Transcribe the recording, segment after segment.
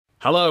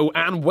Hello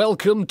and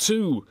welcome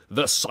to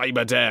the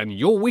Cyber Den,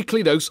 your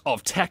weekly dose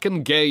of tech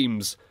and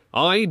games.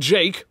 I,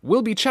 Jake,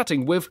 will be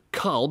chatting with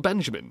Carl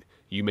Benjamin.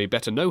 You may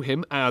better know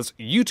him as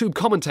YouTube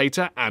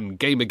commentator and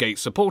Gamergate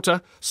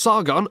supporter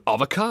Sargon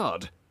of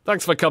Akkad.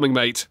 Thanks for coming,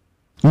 mate.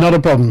 Not a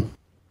problem.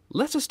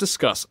 Let us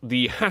discuss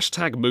the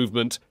hashtag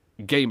movement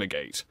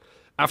Gamergate.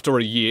 After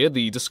a year,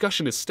 the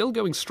discussion is still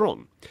going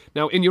strong.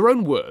 Now, in your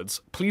own words,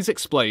 please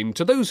explain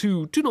to those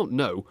who do not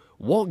know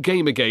what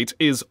Gamergate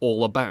is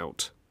all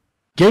about.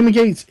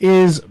 Gamergate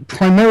is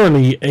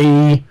primarily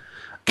a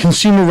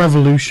consumer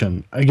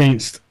revolution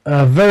against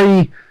a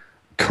very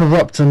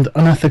corrupt and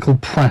unethical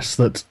press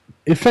that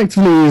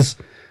effectively is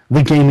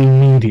the gaming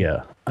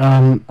media.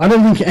 I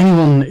don't think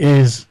anyone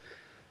is...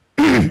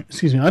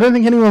 excuse me. I don't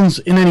think anyone's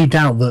in any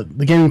doubt that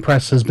the gaming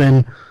press has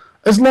long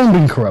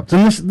been corrupt.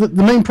 And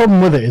the main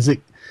problem with it is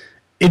it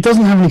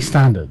doesn't have any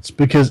standards,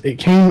 because it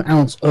came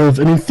out of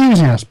an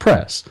enthusiast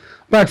press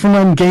back from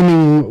when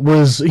gaming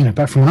was,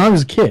 back from when I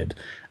was a kid.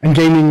 And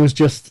gaming was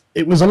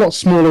it was a lot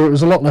smaller, it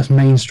was a lot less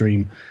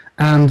mainstream,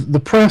 and the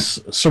press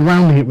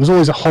surrounding it was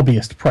always a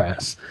hobbyist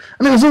press.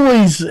 And it was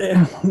always,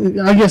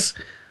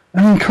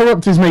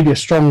 corrupt is maybe a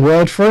strong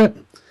word for it,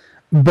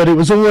 but it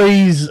was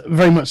always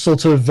very much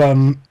sort of,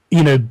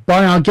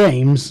 buy our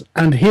games,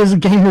 and here's a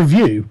game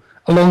review,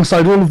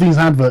 alongside all of these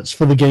adverts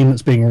for the game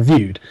that's being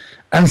reviewed.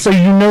 And so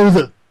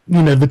that,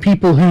 the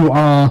people who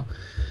are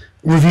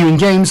reviewing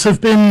games have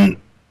been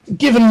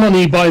given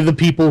money by the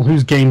people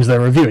whose games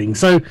they're reviewing.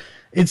 So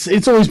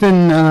it's always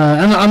been,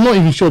 and I'm not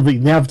even sure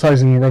that the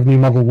advertising revenue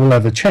model will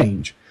ever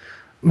change.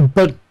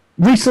 But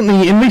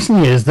in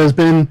recent years, there's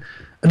been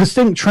a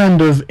distinct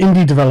trend of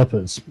indie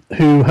developers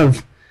who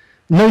have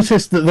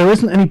noticed that there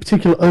isn't any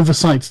particular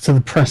oversight to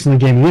the press in the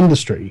gaming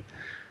industry.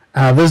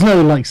 There's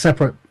no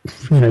separate,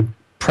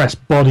 press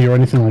body or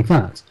anything like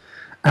that.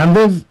 And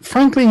they've,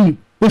 frankly,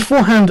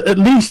 beforehand, at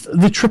least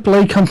the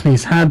AAA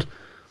companies had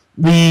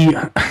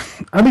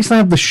at least they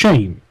have the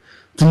shame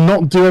to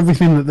not do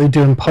everything that they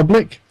do in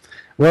public.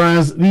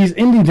 Whereas these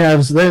indie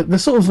devs, they're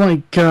sort of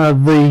like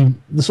the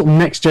sort of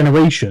next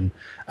generation,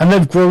 and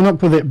they've grown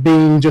up with it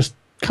being just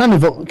kind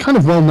of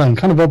well known,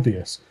 kind of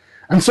obvious,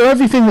 and so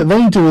everything that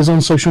they do is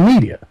on social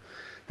media.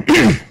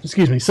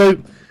 Excuse me. So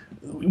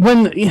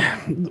when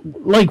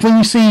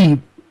you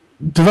see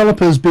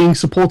developers being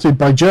supported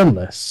by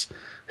journalists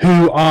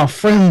who are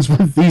friends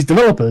with these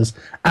developers,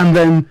 and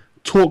then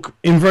talk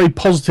in very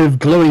positive,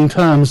 glowing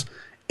terms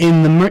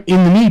in the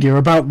media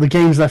about the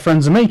games their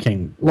friends are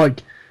making,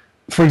 like,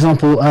 for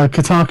example,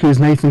 Kotaku's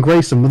Nathan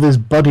Grayson with his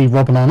buddy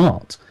Robin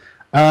Arnott.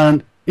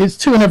 And it's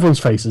two in everyone's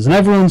faces, and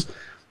everyone's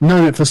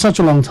known it for such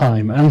a long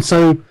time. And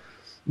so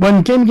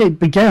when Gamergate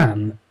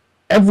began,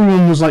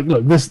 everyone was like,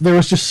 look, there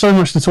is just so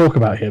much to talk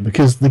about here,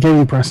 because the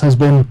gaming press has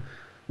been...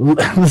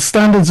 the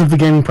standards of the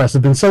gaming press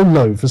have been so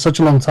low for such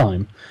a long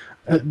time.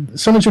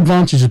 So much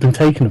advantage has been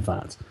taken of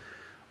that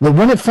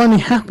when it finally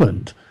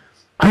happened,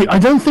 I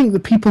don't think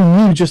that people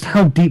knew just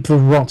how deep the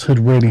rot had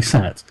really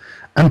set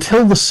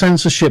until the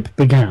censorship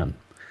began.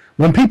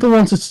 When people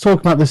wanted to talk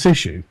about this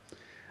issue,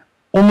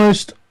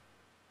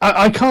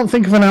 I can't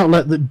think of an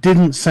outlet that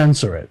didn't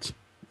censor it,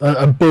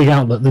 a big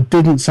outlet that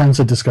didn't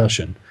censor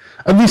discussion.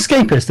 The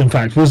Escapist, in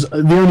fact, was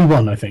the only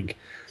one, I think.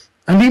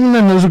 And even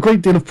then, there was a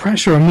great deal of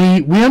pressure,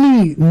 and we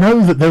only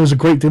know that there was a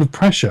great deal of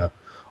pressure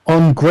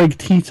on Greg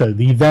Tito,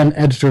 the then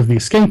editor of The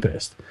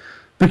Escapist,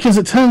 because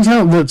it turns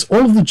out that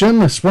all of the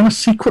journalists were on a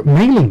secret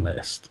mailing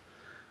list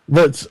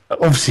that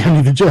obviously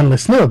only the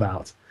journalists knew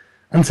about,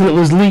 until it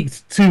was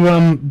leaked to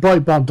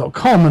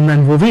Breitbart.com and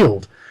then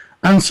revealed.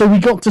 And so we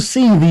got to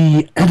see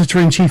the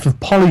editor-in-chief of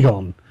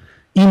Polygon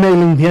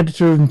emailing the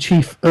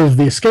editor-in-chief of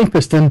The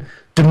Escapist and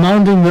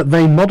demanding that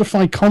they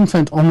modify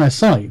content on their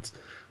site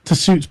to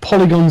suit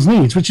Polygon's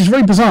needs, which is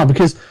very bizarre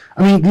because,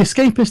 The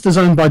Escapist is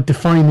owned by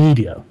Defy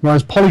Media,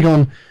 whereas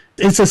Polygon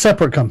is a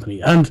separate company,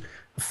 and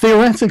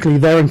theoretically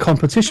they're in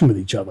competition with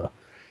each other.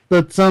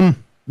 But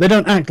they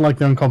don't act like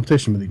they're in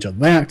competition with each other.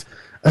 They act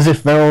as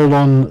if they're all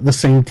on the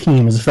same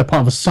team, as if they're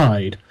part of a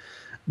side.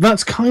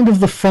 That's kind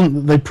of the front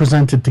that they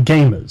presented to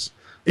gamers.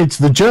 It's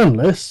the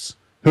journalists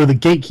who are the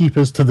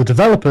gatekeepers to the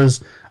developers,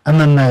 and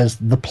then there's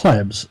the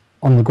plebs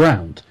on the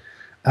ground.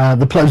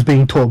 The plebs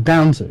being talked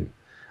down to.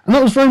 And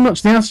that was very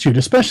much the attitude,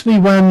 especially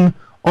when,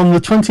 on the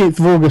 28th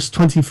of August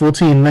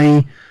 2014,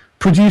 they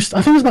produced,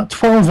 I think it was about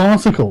 12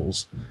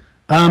 articles,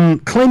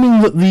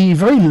 claiming that the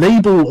very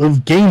label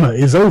of gamer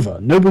is over.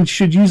 Nobody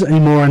should use it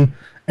anymore, and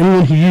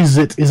anyone who uses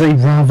it is a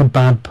rather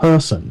bad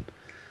person.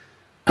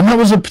 And that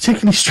was a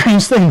particularly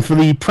strange thing for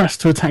the press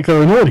to attack their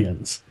own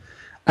audience.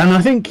 And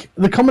I think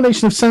the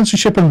combination of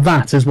censorship and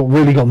that is what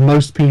really got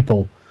most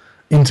people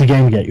into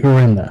Gamergate who were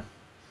in there.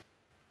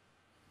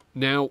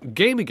 Now,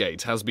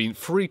 Gamergate has been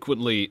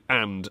frequently,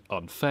 and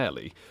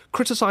unfairly,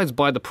 criticised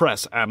by the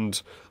press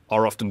and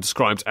are often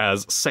described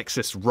as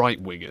sexist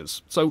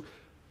right-wingers. So,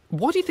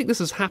 why do you think this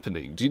is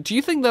happening? Do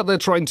you think that they're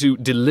trying to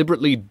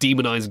deliberately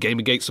demonise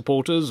Gamergate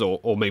supporters,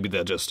 or maybe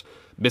they're just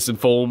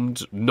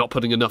misinformed, not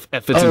putting enough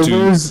effort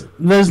into...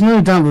 There's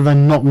no doubt that they're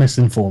not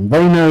misinformed.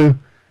 They know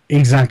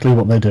exactly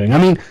what they're doing. I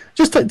mean,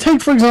 just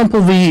take for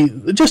example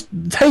just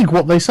take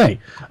what they say.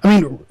 I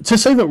mean, to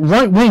say that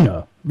right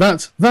winger,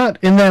 that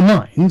in their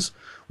minds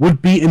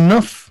would be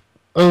enough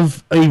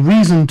of a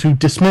reason to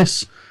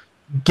dismiss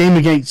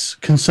Gamergate's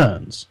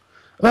concerns.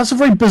 That's a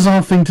very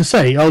bizarre thing to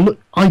say. Oh, look,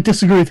 I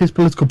disagree with his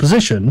political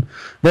position,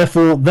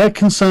 therefore their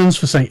concerns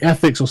for, say,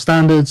 ethics or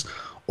standards,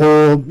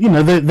 or, you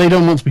know, they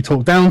don't want to be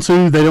talked down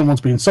to, they don't want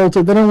to be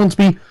insulted, they don't want to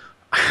be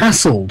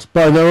hassled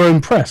by their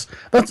own press.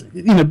 That's,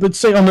 you know, but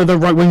say, oh no, they're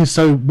right wingers,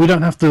 so we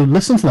don't have to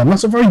listen to them.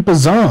 That's a very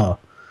bizarre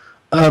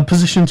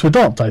position to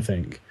adopt, I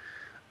think.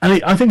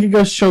 And I think it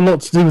goes to show a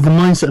lot to do with the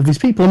mindset of these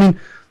people. I mean,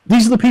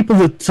 these are the people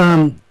that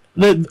the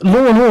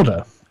Law and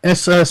Order,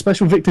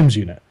 Special Victims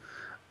Unit,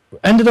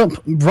 ended up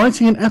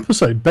writing an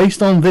episode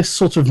based on this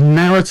sort of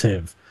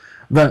narrative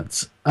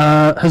that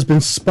has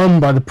been spun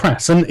by the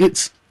press, and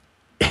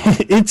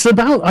it's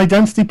about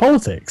identity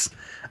politics.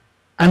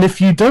 And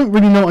if you don't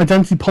really know what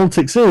identity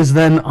politics is,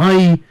 then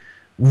I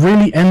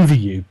really envy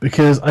you,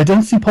 because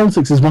identity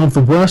politics is one of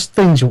the worst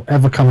things you'll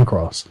ever come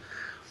across.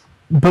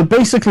 But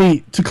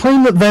basically, to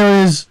claim that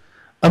there is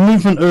a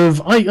movement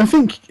of... I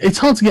think it's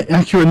hard to get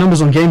accurate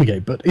numbers on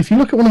Gamergate, but if you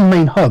look at one of the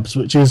main hubs,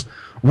 which is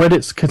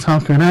Reddit's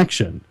Kotaku in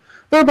Action,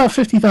 there are about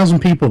 50,000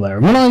 people there.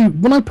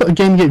 And when I put a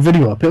Gamergate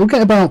video up, it'll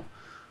get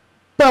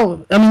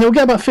it'll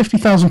get about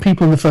 50,000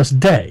 people in the first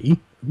day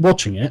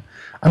watching it,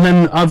 and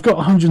then I've got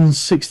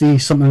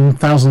 160-something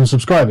thousand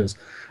subscribers.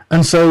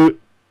 And so,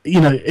 you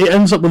know, it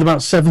ends up with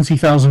about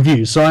 70,000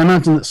 views. So I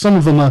imagine that some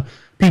of them are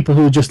people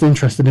who are just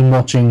interested in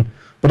watching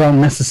but aren't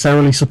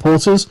necessarily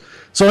supporters.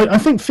 So I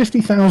think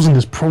 50,000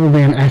 is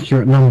probably an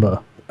accurate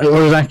number,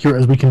 or as accurate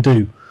as we can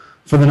do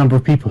for the number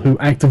of people who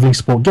actively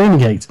support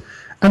Gamergate.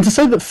 And to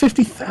say that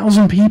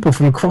 50,000 people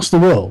from across the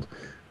world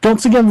got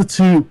together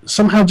to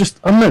somehow just,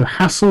 I don't know,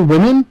 hassle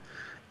women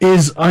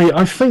is,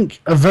 I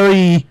think, a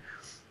very...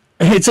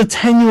 It's a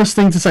tenuous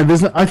thing to say.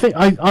 I think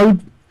I would...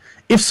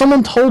 If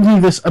someone told me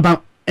this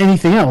about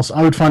anything else,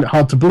 I would find it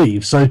hard to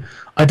believe. So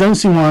I don't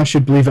see why I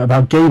should believe it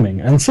about gaming.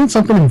 And since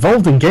I've been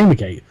involved in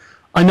Gamergate,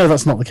 I know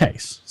that's not the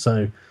case.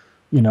 So,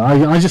 you know,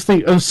 I just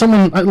think if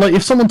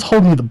someone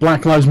told me that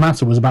Black Lives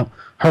Matter was about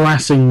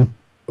harassing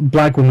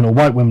black women or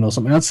white women or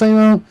something, I'd say,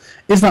 well,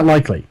 is that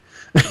likely?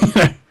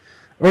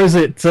 Or is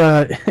it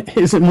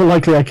more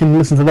likely I can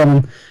listen to them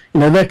and, you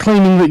know, they're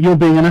claiming that you're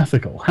being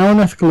unethical. How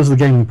unethical is the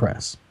gaming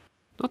press?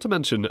 Not to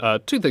mention,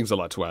 two things I'd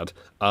like to add.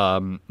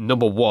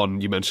 Number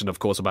one, you mentioned, of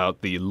course,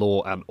 about the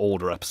Law and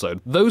Order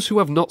episode. Those who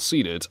have not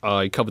seen it,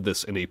 I covered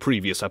this in a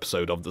previous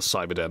episode of the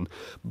Cyberden,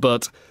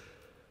 but...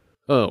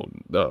 Oh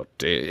dear,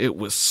 it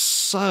was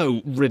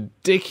so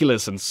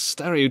ridiculous and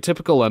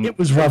stereotypical, and... It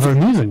was rather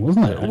amusing,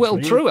 wasn't it? Well,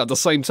 true, at the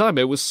same time,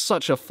 it was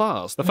such a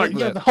farce. The fact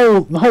that... the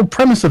whole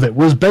premise of it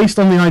was based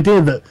on the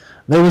idea that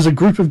there was a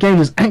group of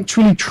gamers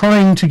actually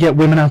trying to get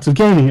women out of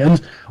gaming, and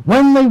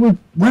when they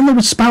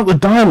would spout the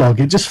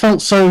dialogue, it just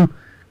felt so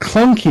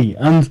clunky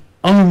and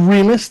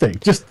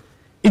unrealistic.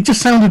 It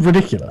just sounded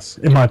ridiculous,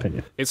 in my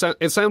opinion. It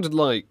sounded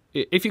like,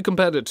 if you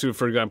compared it to,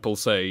 for example,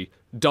 say,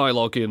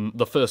 dialogue in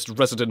the first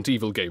Resident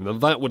Evil game, then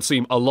that would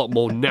seem a lot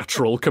more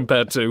natural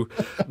compared to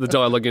the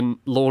dialogue in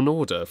Law and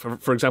Order.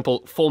 For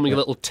example, forming a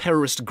little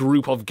terrorist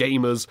group of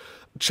gamers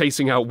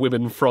chasing out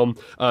women from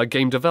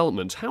game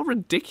development. How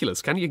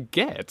ridiculous can you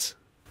get?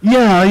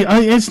 Yeah,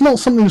 it's not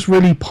something that's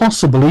really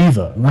possible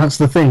either. That's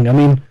the thing. I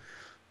mean,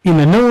 you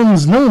know, no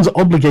one's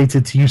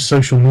obligated to use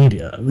social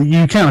media.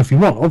 You can if you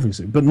want,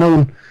 obviously, but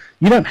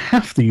you don't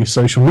have to use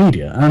social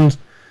media, and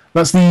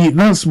that's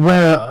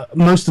where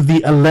most of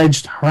the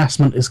alleged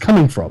harassment is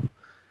coming from.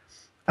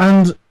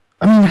 And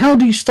I mean, how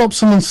do you stop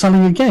someone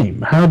selling a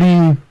game? How do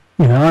you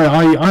know?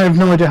 I have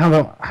no idea how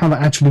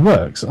that actually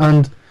works.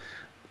 And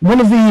one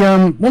of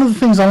the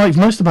things I liked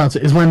most about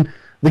it is when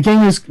the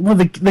gamers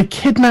they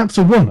kidnapped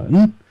a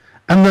woman,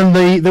 and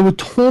then they were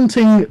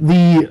taunting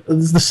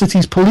the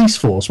city's police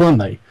force, weren't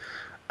they?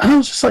 And I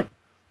was just like,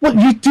 what?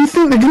 Do you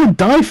think they're going to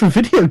die for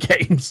video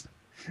games?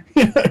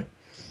 You know?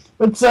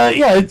 But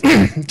yeah,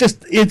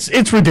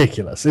 it's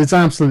ridiculous. It's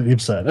absolutely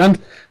absurd.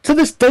 And to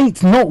this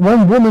date, not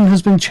one woman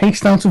has been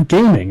chased out of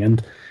gaming,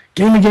 and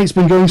Gamergate's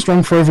been going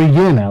strong for over a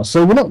year now,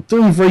 so we're not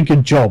doing a very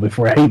good job if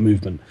we're a hate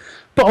movement.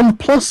 But on the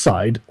plus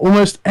side,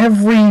 almost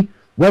every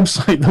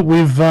website that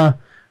we've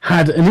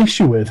had an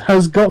issue with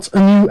has got a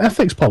new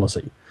ethics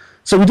policy.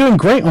 So we're doing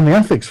great on the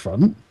ethics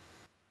front.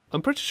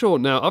 I'm pretty sure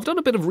now, I've done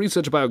a bit of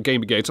research about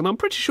Gamergate, and I'm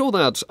pretty sure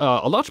that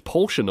a large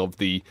portion of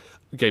the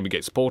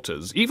Gamergate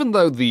supporters, even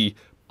though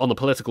on the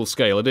political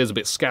scale it is a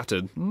bit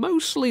scattered,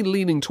 mostly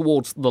leaning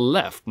towards the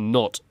left,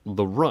 not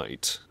the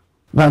right.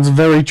 That's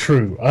very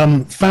true.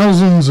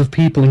 Thousands of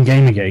people in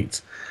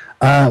Gamergate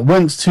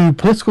went to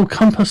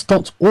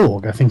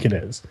politicalcompass.org, I think it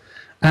is,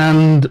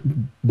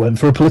 and went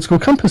for a political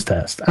compass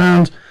test.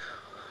 And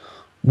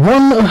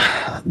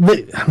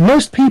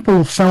most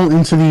people fell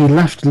into the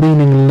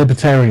left-leaning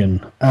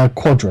libertarian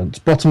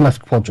quadrant, bottom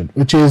left quadrant,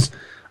 which is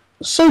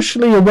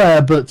socially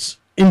aware but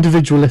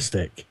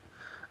individualistic.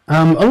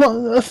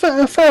 A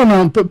fair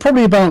amount, but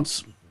probably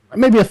about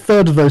maybe a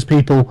third of those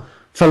people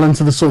fell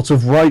into the sort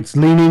of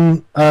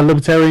right-leaning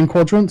libertarian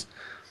quadrant,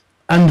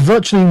 and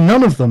virtually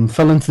none of them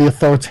fell into the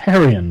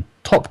authoritarian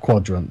top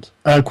quadrant,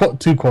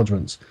 two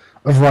quadrants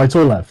of right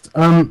or left.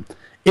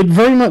 It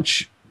very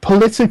much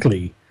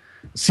politically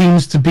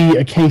seems to be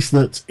a case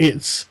that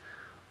it's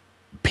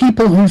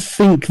people who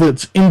think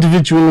that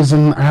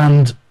individualism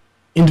and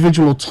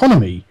individual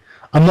autonomy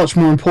are much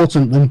more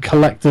important than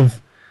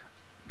collectivism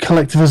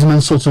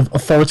and sort of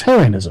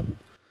authoritarianism.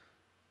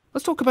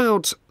 Let's talk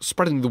about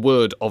spreading the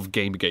word of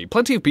Gamergate.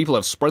 Plenty of people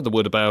have spread the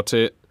word about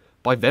it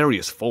by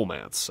various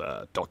formats,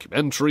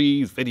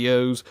 documentaries,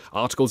 videos,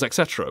 articles,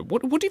 etc.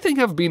 What do you think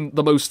have been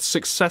the most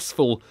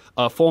successful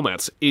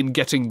formats in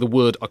getting the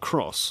word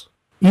across?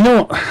 You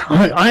know,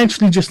 I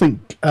actually just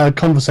think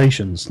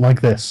conversations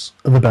like this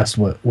are the best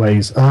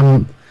ways.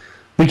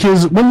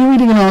 Because when you're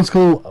reading an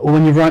article or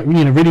when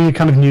you're reading a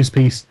kind of news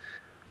piece,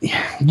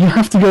 you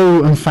have to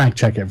go and fact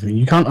check everything.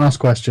 You can't ask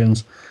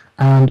questions,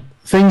 and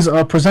things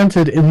are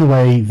presented in the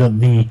way that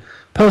the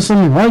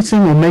person writing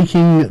or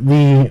making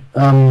the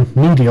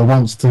media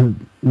wants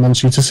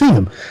you to see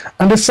them.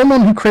 And as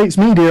someone who creates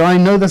media, I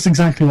know that's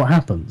exactly what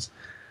happens.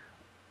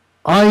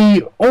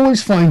 I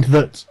always find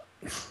that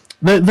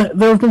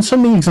there have been so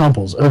many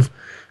examples of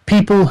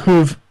people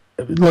who've,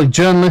 like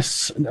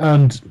journalists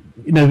and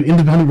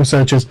independent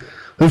researchers,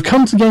 who've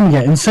come to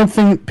Gamergate and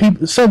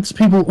said to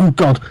people, "Oh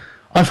God,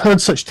 I've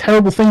heard such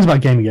terrible things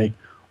about Gamergate.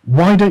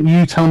 Why don't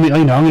you tell me?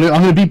 I'm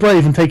going to be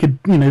brave and take a.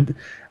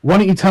 Why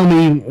don't you tell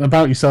me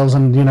about yourselves?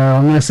 And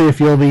I'm going to see if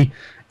you're the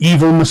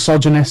evil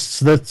misogynists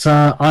that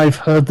I've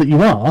heard that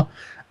you are."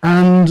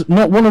 And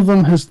not one of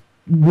them has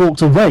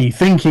walked away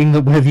thinking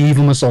that we're the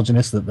evil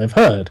misogynists that they've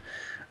heard.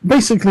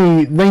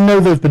 Basically, they know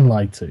they've been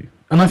lied to,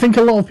 and I think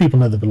a lot of people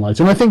know they've been lied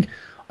to. And I think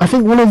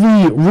one of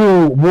the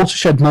real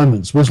watershed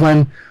moments was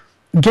when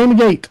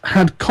Gamergate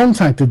had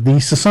contacted the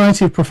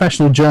Society of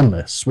Professional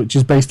Journalists, which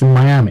is based in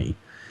Miami,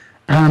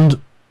 and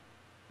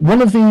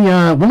one of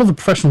the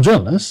professional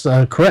journalists,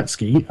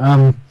 Koretsky,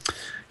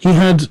 he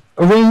had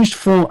arranged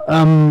for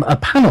a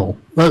panel,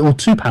 or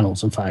two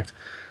panels, in fact,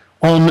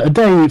 on a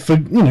day for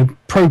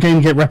pro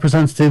Gamergate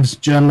representatives,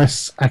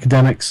 journalists,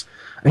 academics,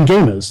 and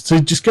gamers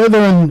to just go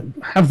there and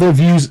have their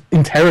views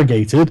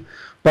interrogated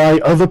by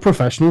other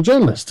professional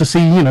journalists to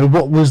see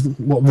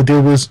what the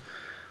deal was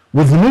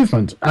with the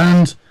movement.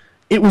 And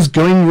it was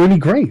going really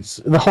great.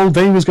 The whole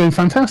day was going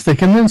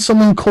fantastic, and then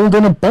someone called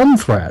in a bomb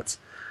threat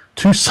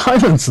to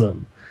silence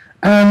them.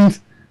 And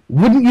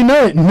wouldn't you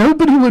know it,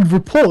 nobody would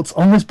report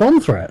on this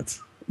bomb threat.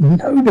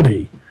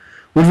 Nobody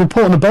would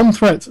report on a bomb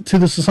threat to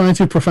the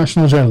Society of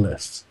Professional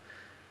Journalists.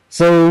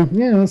 So,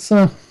 yeah, it's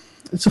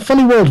a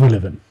funny world we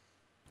live in.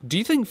 Do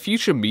you think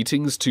future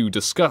meetings to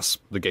discuss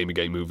the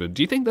Gamergate movement,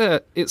 do you think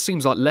that it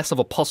seems like less of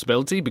a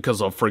possibility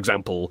because of, for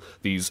example,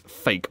 these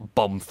fake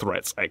bomb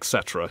threats,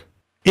 etc.?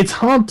 It's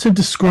hard to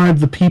describe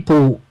the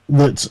people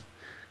that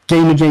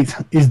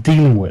Gamergate is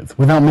dealing with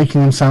without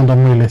making them sound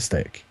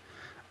unrealistic.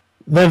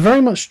 They're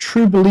very much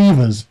true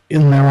believers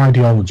in their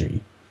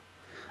ideology.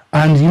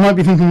 And you might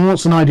be thinking,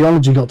 what's an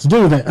ideology got to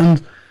do with it?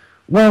 And,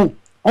 well,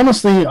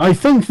 honestly, I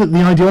think that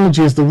the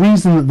ideology is the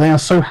reason that they are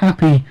so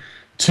happy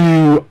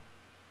to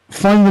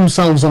find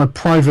themselves on a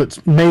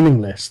private mailing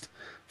list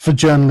for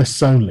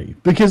journalists only.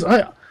 Because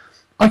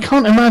I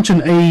can't imagine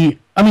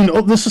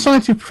the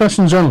Society of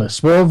Professional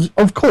Journalists were,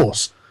 of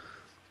course,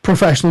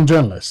 professional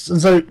journalists.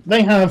 And so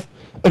they have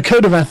a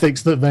code of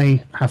ethics that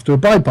they have to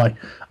abide by.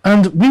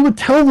 And we would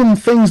tell them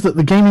things that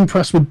the gaming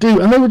press would do,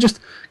 and they were just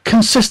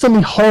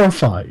consistently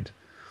horrified.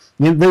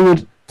 They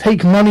would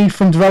take money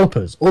from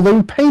developers, or they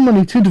would pay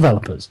money to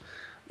developers,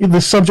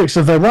 the subjects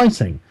of their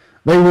writing.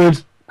 They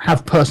would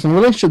have personal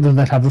relationships, and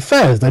they'd have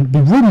affairs, they'd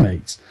be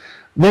roommates.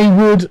 They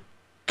would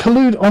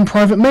collude on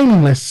private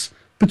mailing lists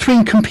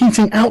between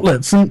competing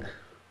outlets, and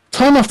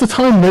time after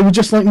time they were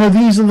just like, no,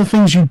 these are the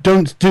things you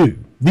don't do.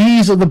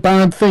 These are the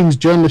bad things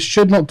journalists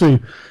should not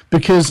do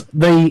because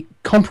they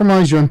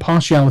compromise your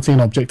impartiality and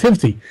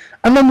objectivity.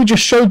 And then we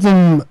just showed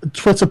them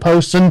Twitter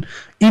posts and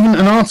even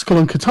an article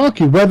on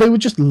Kotaku where they were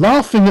just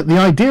laughing at the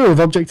idea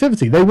of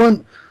objectivity.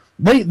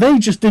 They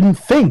just didn't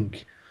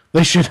think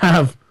they should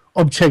have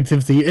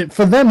objectivity.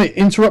 For them, it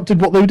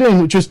interrupted what they were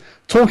doing, which is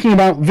talking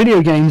about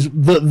video games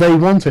that they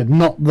wanted,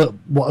 not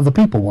what other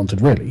people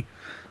wanted, really.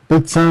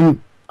 But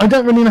I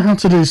don't really know how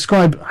to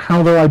describe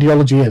how their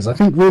ideology is. I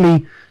think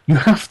really you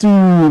have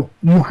to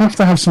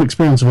have some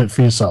experience of it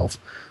for yourself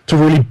to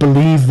really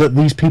believe that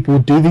these people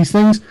would do these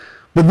things.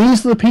 But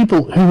these are the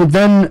people who would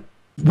then,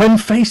 when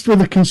faced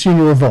with a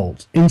consumer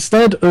revolt,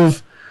 instead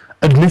of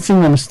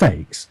admitting their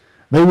mistakes,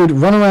 they would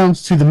run around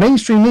to the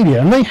mainstream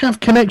media, and they have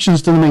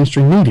connections to the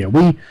mainstream media.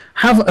 We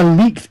have a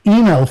leaked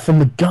email from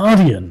The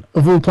Guardian,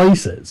 of all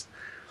places,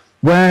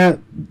 where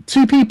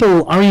two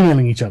people are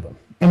emailing each other,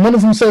 and one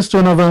of them says to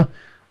another,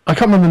 I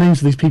can't remember the names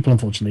of these people,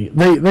 unfortunately,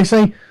 they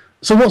say,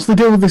 so what's the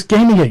deal with this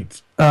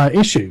Gamergate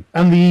issue?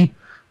 And the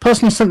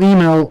person who sent the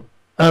email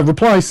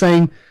replies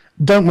saying,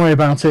 don't worry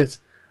about it,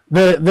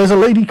 there's a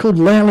lady called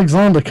Leigh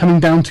Alexander coming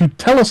down to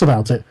tell us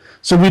about it,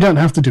 so we don't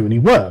have to do any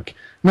work.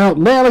 Now,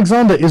 Leigh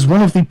Alexander is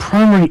one of the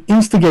primary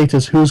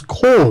instigators who has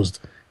caused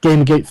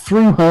Gamergate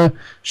through her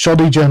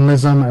shoddy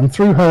journalism and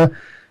through her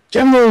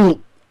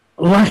general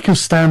lack of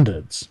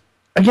standards.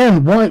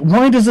 Again,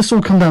 why does this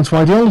all come down to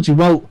ideology?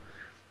 Well,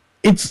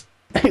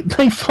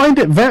 they find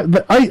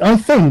it I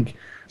think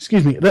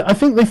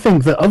they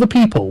think that other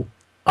people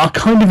are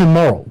kind of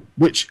immoral,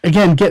 which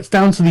again gets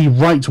down to the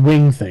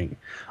right-wing thing.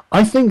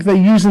 I think they're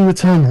using the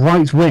term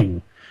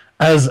right-wing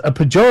as a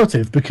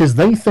pejorative because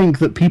they think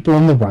that people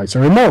on the right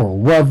are immoral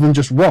rather than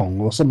just wrong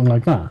or something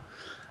like that.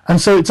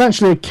 And so it's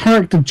actually a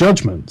character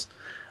judgment.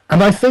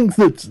 And I think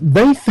that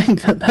they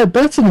think that they're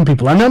better than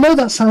people. And I know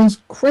that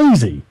sounds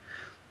crazy,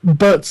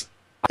 but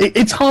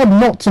it's hard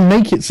not to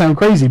make it sound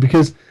crazy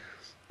because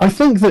I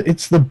think that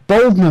it's the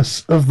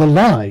boldness of the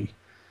lie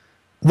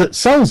that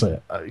sells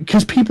it.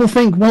 Because people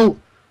think, well,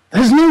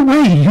 there's no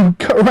way you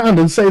go around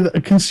and say that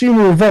a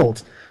consumer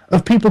revolt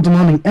of people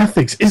demanding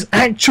ethics is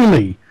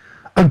actually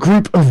a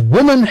group of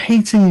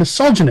woman-hating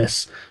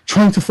misogynists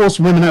trying to force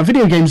women out of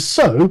video games.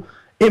 So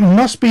it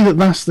must be that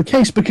that's the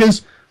case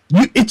because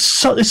it's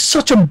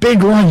such a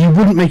big lie you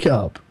wouldn't make it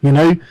up. You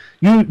know,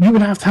 you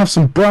would have to have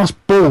some brass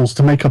balls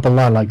to make up a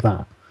lie like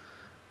that.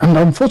 And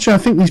unfortunately,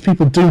 I think these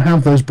people do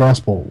have those brass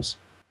balls.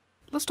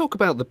 Let's talk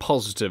about the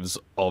positives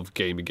of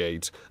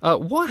Gamergate.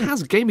 What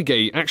has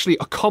Gamergate actually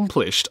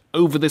accomplished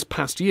over this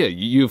past year?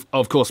 You've,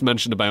 of course,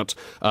 mentioned about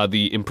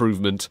the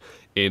improvement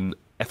in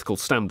ethical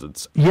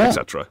standards,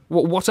 etc.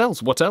 What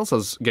else? What else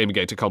has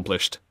Gamergate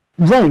accomplished?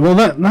 Right, well,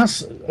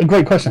 that's a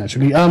great question,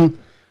 actually.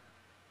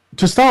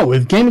 To start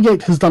with,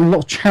 Gamergate has done a lot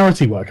of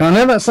charity work. And I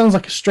know that sounds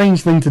like a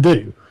strange thing to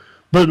do,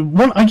 but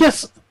I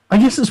guess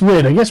it's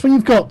weird. I guess when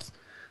you've got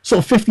sort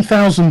of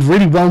 50,000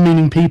 really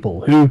well-meaning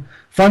people who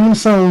find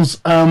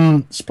themselves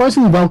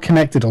surprisingly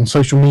well-connected on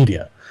social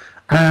media,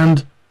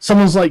 and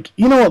someone's like,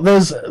 you know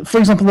what, for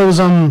example, there was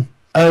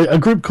a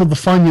group called the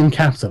Fine Young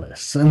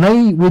Capitalists, and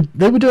they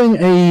were doing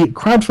a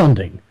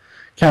crowdfunding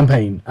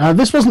campaign.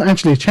 This wasn't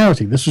actually a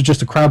charity, this was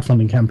just a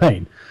crowdfunding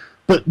campaign.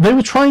 But they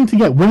were trying to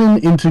get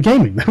women into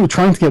gaming. They were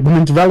trying to get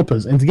women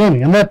developers into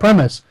gaming, and their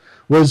premise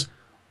was,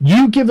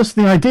 you give us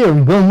the idea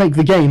and we'll make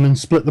the game and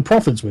split the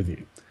profits with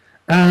you.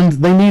 And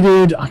they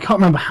needed, I can't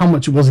remember how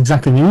much it was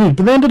exactly they needed,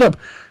 but they ended up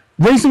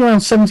raising around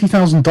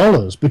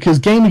 $70,000 because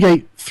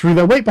Gamergate threw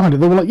their weight behind it.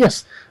 They were like,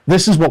 yes,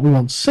 this is what we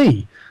want to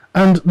see.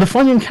 And the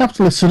Fine Young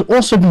Capitalists had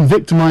also been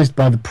victimized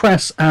by the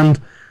press and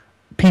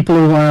people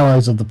who were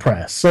allies of the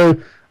press. So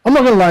I'm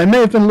not going to lie, it may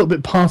have been a little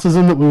bit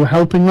partisan that we were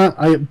helping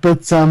that,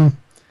 but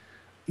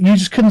you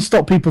just couldn't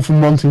stop people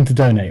from wanting to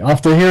donate.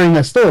 After hearing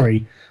their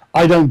story,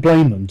 I don't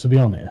blame them, to be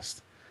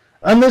honest.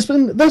 And there's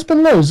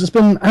been loads. There's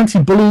been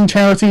anti-bullying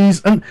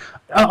charities, and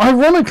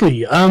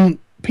ironically,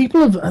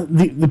 people of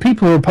the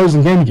people who are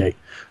opposing Gamergate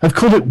have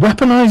called it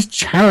weaponized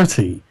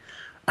charity.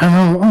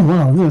 And oh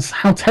wow, that's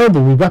how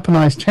terrible we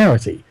weaponize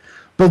charity.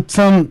 But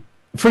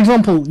for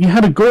example, you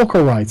had a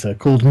Gawker writer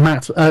called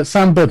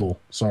Sam Biddle,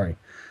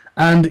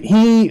 and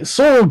he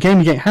saw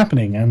Gamergate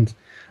happening and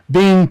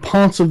being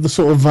part of the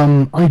sort of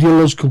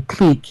ideological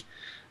clique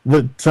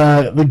that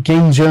the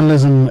game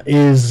journalism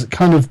is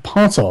kind of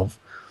part of.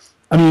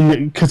 I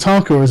mean,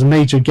 Kotaku is a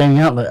major gaming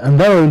outlet, and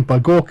they're owned by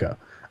Gawker,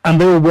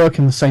 and they all work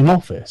in the same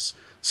office.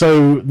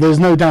 So there's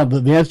no doubt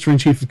that the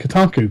editor-in-chief of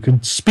Kotaku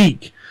could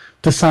speak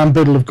to Sam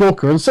Biddle of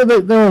Gawker, and so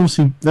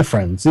they're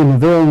friends. You know,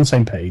 they're all on the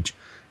same page.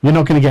 You're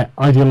not going to get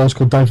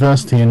ideological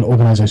diversity in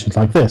organisations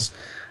like this.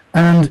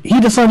 And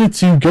he decided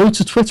to go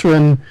to Twitter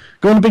and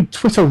go on a big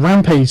Twitter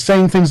rampage,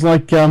 saying things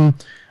like,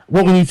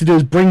 what we need to do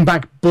is bring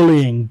back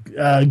bullying.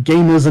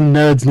 Gamers and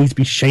nerds need to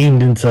be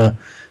shamed into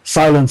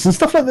silence and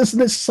stuff like this.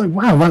 And it's just like,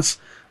 wow, that's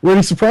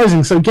really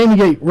surprising. So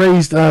Gamergate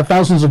raised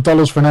thousands of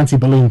dollars for an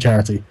anti-bullying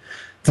charity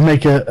to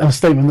make a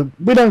statement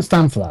that we don't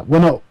stand for that. We're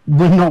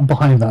not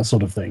behind that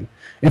sort of thing.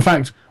 In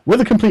fact, we're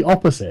the complete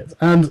opposite.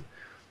 And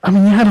I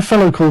mean, you had a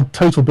fellow called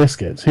Total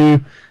Biscuit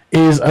who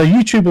is a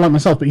YouTuber like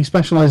myself, but he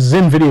specialises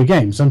in video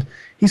games, and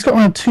he's got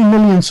around 2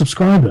 million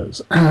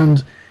subscribers,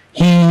 and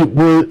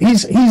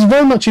he's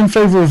very much in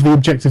favour of the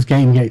objectives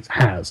Gamergate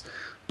has,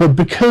 but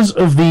because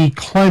of the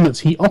climate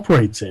he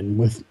operates in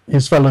with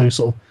his fellow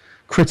sort of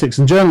critics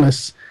and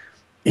journalists,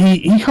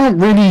 he can't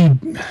really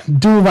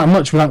do all that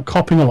much without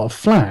copping a lot of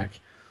flack.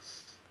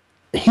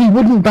 He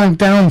wouldn't back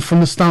down from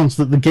the stance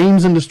that the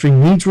games industry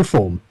needs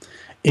reform,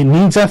 it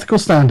needs ethical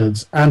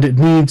standards, and it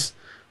needs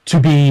to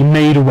be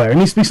made aware. It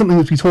needs to be something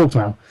that we talked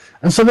about.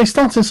 And so they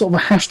started sort of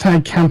a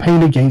hashtag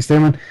campaign against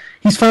him, and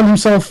he's found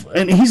himself,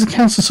 and he's a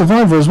cancer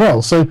survivor as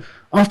well, so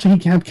after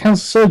he had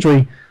cancer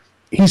surgery,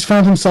 he's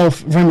found himself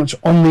very much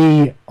on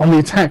the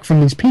attack from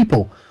these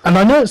people. And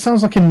I know it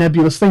sounds like a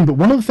nebulous thing, but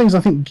one of the things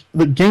I think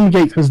that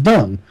Gamergate has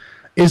done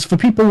is for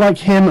people like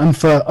him and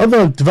for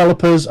other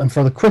developers and for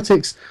other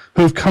critics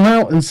who have come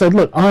out and said,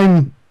 look,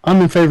 I'm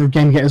in favour of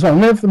Gamergate as well,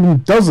 and there have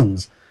been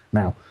dozens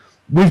now.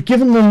 We've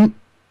given them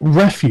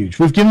refuge.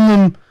 We've given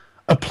them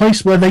a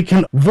place where they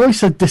can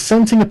voice a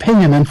dissenting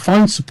opinion and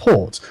find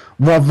support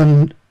rather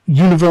than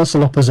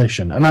universal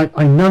opposition. And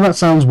I know that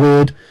sounds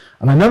weird,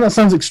 and I know that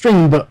sounds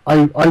extreme, but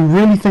I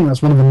really think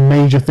that's one of the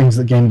major things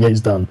that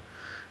Gamergate's done.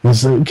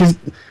 Because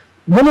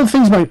one of the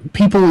things about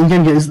people in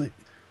GameGate is that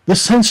the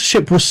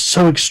censorship was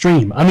so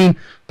extreme. I mean,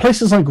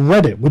 places like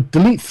Reddit would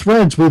delete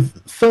threads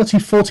with 30,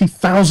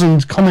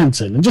 40,000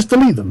 comments in and just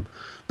delete them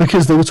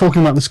because they were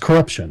talking about this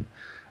corruption.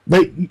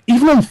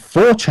 Even on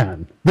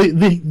 4chan,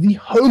 the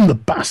home, the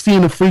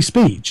bastion of free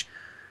speech,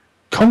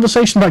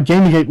 conversation about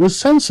Gamergate was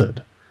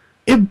censored.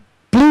 It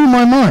blew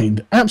my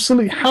mind.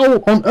 Absolutely, how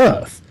on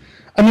earth?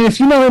 I mean, if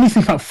you know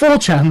anything about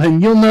 4chan,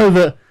 then you'll know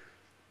that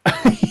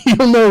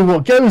you'll know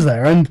what goes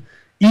there. And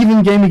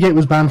even Gamergate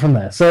was banned from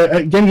there. So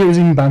Gamergate was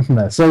even banned from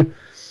there. So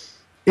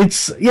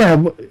it's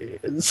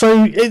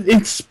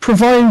it's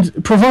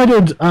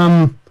provided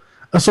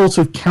a sort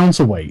of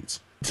counterweight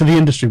to the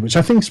industry, which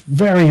I think is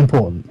very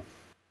important.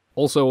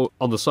 Also,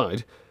 on the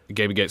side,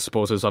 Gamergate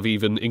supporters have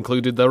even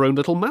included their own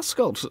little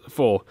mascot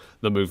for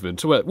the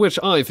movement, which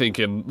I think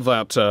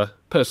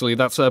personally,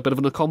 that's a bit of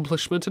an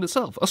accomplishment in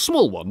itself. A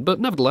small one, but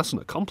nevertheless an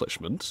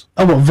accomplishment.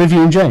 Oh, what,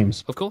 Vivian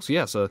James? Of course,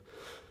 yes.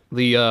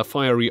 The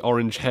fiery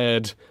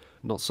orange-haired,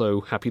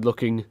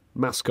 not-so-happy-looking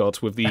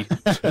mascot with the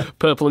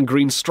purple and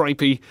green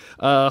stripy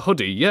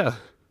hoodie, yeah.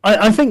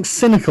 I think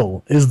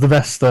cynical is the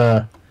best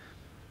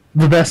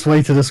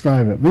way to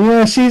describe it. But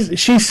yeah,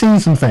 she's seen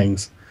some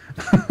things.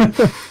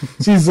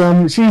 she's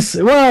seen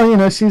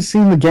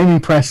the gaming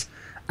press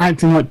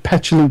acting like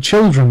petulant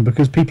children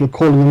because people are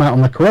calling them out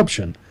on their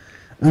corruption,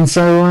 and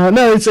so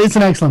no, it's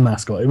an excellent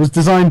mascot. It was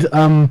designed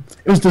on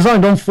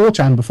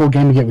 4chan before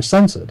Gamergate was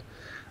censored,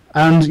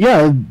 and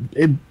yeah,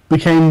 it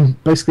became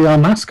basically our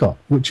mascot,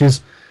 which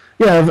is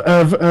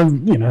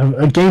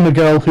a gamer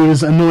girl who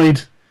is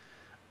annoyed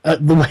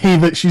at the way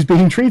that she's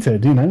being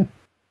treated.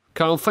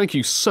 Carl, thank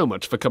you so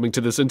much for coming to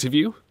this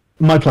interview.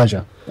 My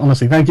pleasure.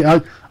 Honestly, thank you.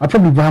 I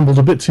probably rambled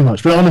a bit too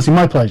much, but honestly,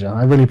 my pleasure.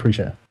 I really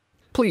appreciate it.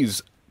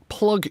 Please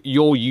plug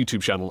your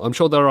YouTube channel. I'm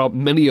sure there are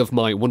many of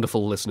my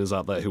wonderful listeners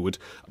out there who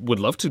would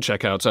love to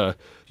check out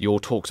your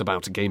talks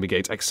about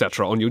Gamergate,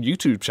 etc. on your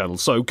YouTube channel.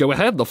 So go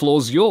ahead, the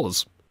floor's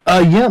yours.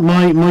 My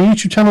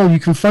YouTube channel, you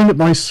can find it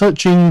by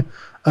searching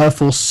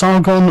for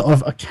Sargon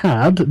of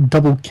Akkad,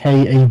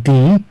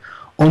 KAD,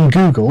 on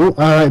Google.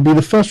 It'll be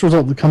the first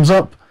result that comes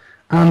up.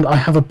 And I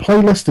have a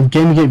playlist of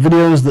Gamergate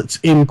videos that's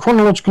in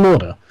chronological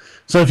order.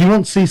 So if you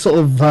want to see sort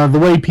of the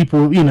way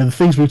people, the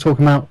things we were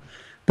talking about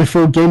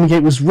before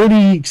Gamergate was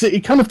really... Cause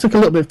it kind of took a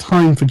little bit of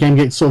time for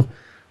Gamergate to sort of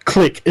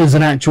click as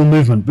an actual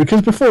movement.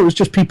 Because before it was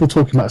just people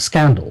talking about a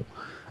scandal.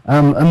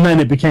 And then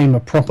it became a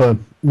proper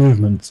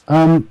movement.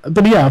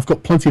 But yeah, I've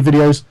got plenty of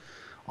videos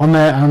on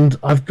there. And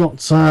I've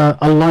got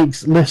a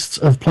liked list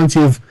of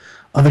plenty of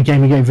other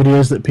Gamergate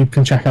videos that people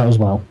can check out as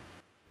well.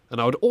 And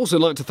I would also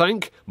like to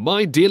thank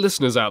my dear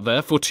listeners out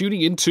there for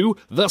tuning into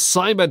The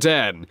Cyber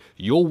Den,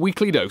 your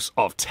weekly dose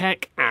of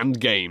tech and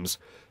games.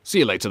 See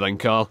you later then,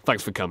 Carl.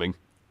 Thanks for coming.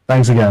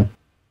 Thanks again.